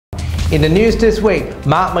In the news this week,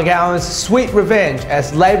 Mark McGowan's sweet revenge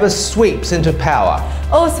as Labor sweeps into power.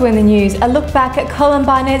 Also in the news, a look back at Colin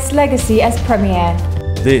Barnett's legacy as Premier.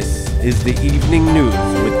 This is the Evening News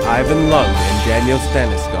with Ivan Lung and Daniel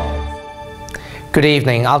Stanislav. Good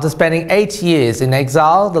evening. After spending 8 years in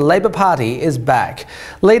exile, the Labour Party is back.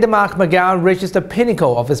 Leader Mark McGowan reaches the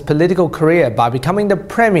pinnacle of his political career by becoming the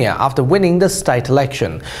Premier after winning the state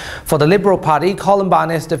election. For the Liberal Party, Colin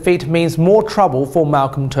Barnett's defeat means more trouble for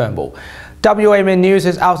Malcolm Turnbull. WAMN News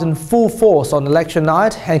is out in full force on election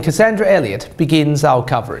night, and Cassandra Elliott begins our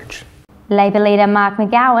coverage. Labour leader Mark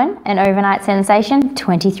McGowan, an overnight sensation,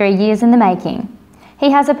 23 years in the making. He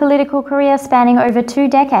has a political career spanning over 2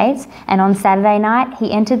 decades, and on Saturday night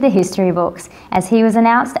he entered the history books as he was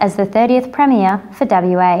announced as the 30th Premier for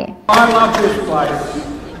WA. I love this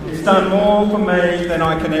place. It's done more for me than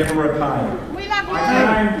I can ever repay. We love you.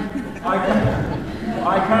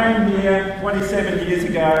 I came here 27 years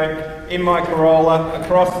ago in my Corolla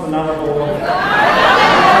across the Nullarbor.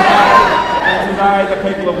 And today the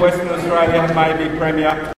people of Western Australia have made me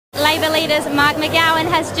Premier. Labor leader Mark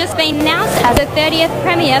McGowan has just been announced as the 30th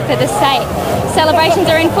Premier for the state. Celebrations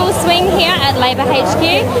are in full swing here at Labor HQ,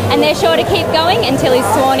 and they're sure to keep going until he's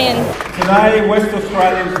sworn in. Today, West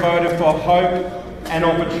Australians voted for hope and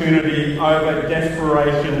opportunity over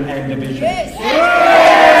desperation and division.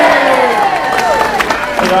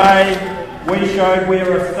 Today, we showed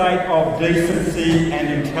we're a state of decency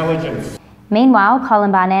and intelligence. Meanwhile,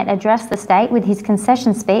 Colin Barnett addressed the state with his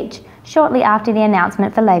concession speech shortly after the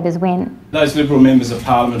announcement for Labor's win. Those Liberal members of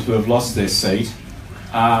Parliament who have lost their seat,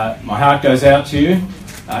 my heart goes out to you.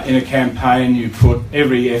 In a campaign you put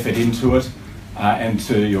every effort into it, and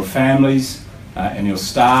to your families and your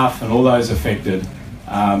staff and all those affected.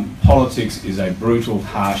 Politics is a brutal,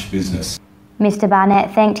 harsh business. Mr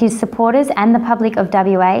Barnett thanked his supporters and the public of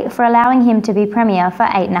WA for allowing him to be Premier for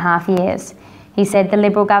 8.5 years. He said the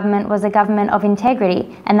Liberal government was a government of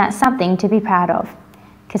integrity, and that's something to be proud of.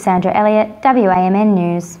 Cassandra Elliott, WAMN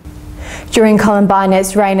News. During Colin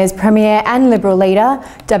Barnett's reign as Premier and Liberal leader,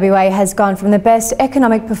 WA has gone from the best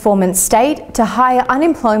economic performance state to higher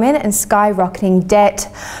unemployment and skyrocketing debt.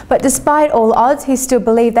 But despite all odds, he still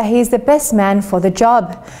believes that he is the best man for the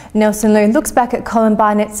job. Nelson Liu looks back at Colin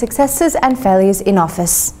Barnett's successes and failures in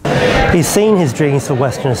office. He's seen his dreams for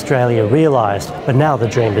Western Australia realised, but now the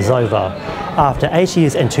dream is over. After 8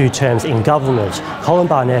 years and 2 terms in government, Colin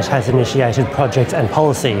Barnett has initiated projects and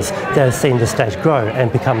policies that have seen the state grow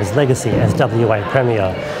and become his legacy as WA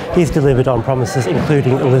Premier. He's delivered on promises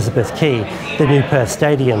including Elizabeth Quay, the new Perth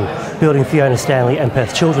Stadium, building Fiona Stanley and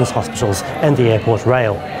Perth Children's Hospitals and the airport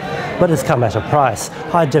rail. But it's come at a price: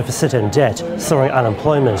 high deficit and debt, soaring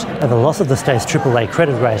unemployment, and the loss of the state's AAA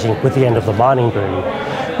credit rating with the end of the mining boom.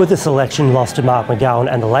 With this election lost to Mark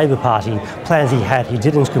McGowan and the Labor Party, plans he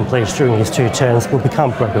didn't complete during his 2 terms will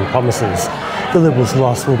become broken promises. The Liberals'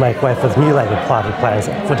 loss will make way for the new Labor Party plans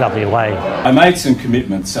for WA. I made some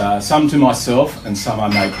commitments, some to myself and some I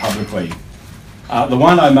made publicly. The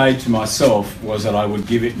one I made to myself was that I would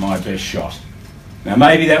give it my best shot. Now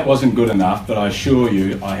maybe that wasn't good enough, but I assure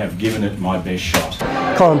you I have given it my best shot.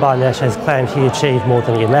 Colin Barnett has claimed he achieved more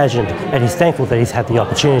than he imagined, and he's thankful that he's had the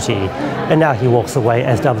opportunity. And now he walks away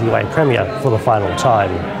as WA Premier for the final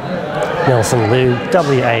time. Nelson Liu,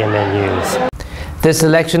 WAMN News. This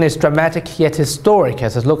election is dramatic yet historic,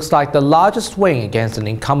 as it looks like the largest swing against an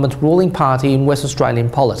incumbent ruling party in West Australian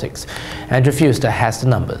politics. Andrew Fuster has the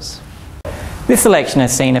numbers. This election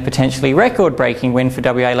has seen a potentially record-breaking win for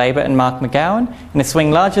WA Labor and Mark McGowan in a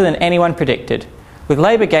swing larger than anyone predicted. With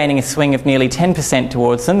Labor gaining a swing of nearly 10%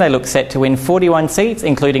 towards them, they look set to win 41 seats,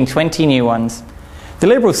 including 20 new ones. The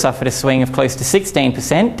Liberals suffered a swing of close to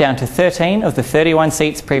 16%, down to 13 of the 31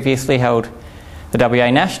 seats previously held. The WA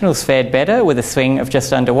Nationals fared better, with a swing of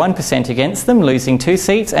just under 1% against them, losing 2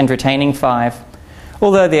 seats and retaining 5.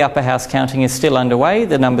 Although the upper house counting is still underway,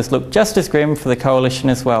 the numbers look just as grim for the coalition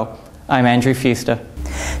as well. I'm Andrew Fuster.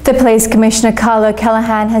 The Police Commissioner Carl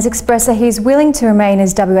O'Callaghan has expressed that he is willing to remain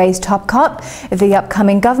as WA's top cop if the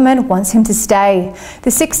upcoming government wants him to stay. The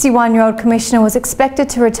 61-year-old Commissioner was expected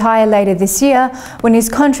to retire later this year when his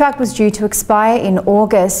contract was due to expire in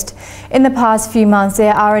August. In the past few months,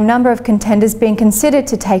 there are a number of contenders being considered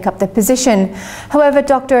to take up the position. However,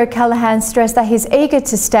 Dr O'Callaghan stressed that his eager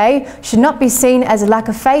to stay should not be seen as a lack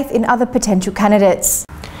of faith in other potential candidates.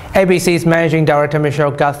 ABC's Managing Director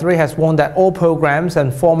Michelle Guthrie has warned that all programs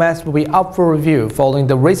and formats will be up for review following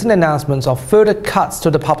the recent announcements of further cuts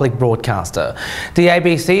to the public broadcaster. The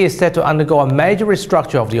ABC is set to undergo a major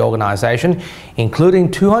restructure of the organisation,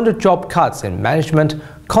 including 200 job cuts in management,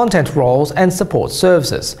 content roles and support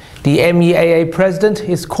services. The MEAA president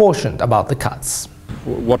is cautioned about the cuts.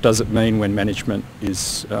 what does it mean when management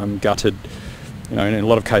is gutted? You know, in a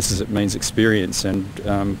lot of cases it means experience, and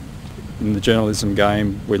in the journalism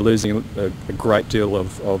game we're losing a great deal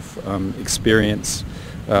of experience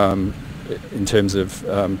in terms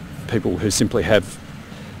of people who simply have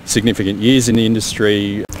significant years in the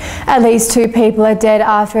industry. At least 2 people are dead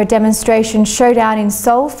after a demonstration showdown in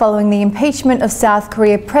Seoul following the impeachment of South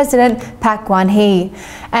Korea President Park Geun-hye.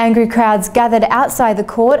 Angry crowds gathered outside the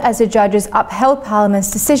court as the judges upheld Parliament's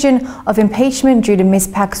decision of impeachment due to Ms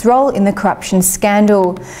Park's role in the corruption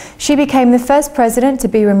scandal. She became the first president to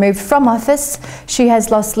be removed from office. She has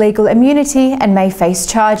lost legal immunity and may face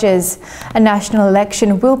charges. A national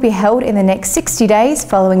election will be held in the next 60 days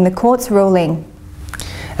following the court's ruling.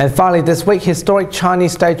 And finally this week, historic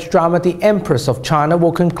Chinese stage drama The Empress of China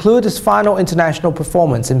will conclude its final international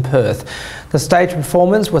performance in Perth. The stage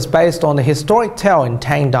performance was based on the historic tale in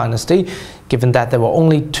Tang Dynasty, given that there were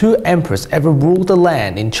only 2 emperors ever ruled the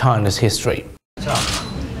land in China's history.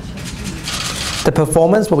 The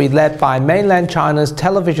performance will be led by mainland China's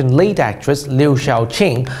television lead actress Liu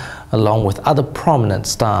Shaoqing, along with other prominent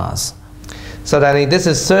stars. So Danny, this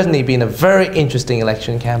has certainly been a very interesting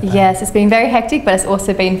election campaign. Yes, it's been very hectic, but it's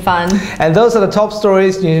also been fun. And those are the top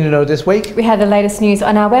stories you need to know this week. We have the latest news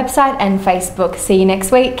on our website and Facebook. See you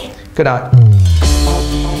next week. Good night.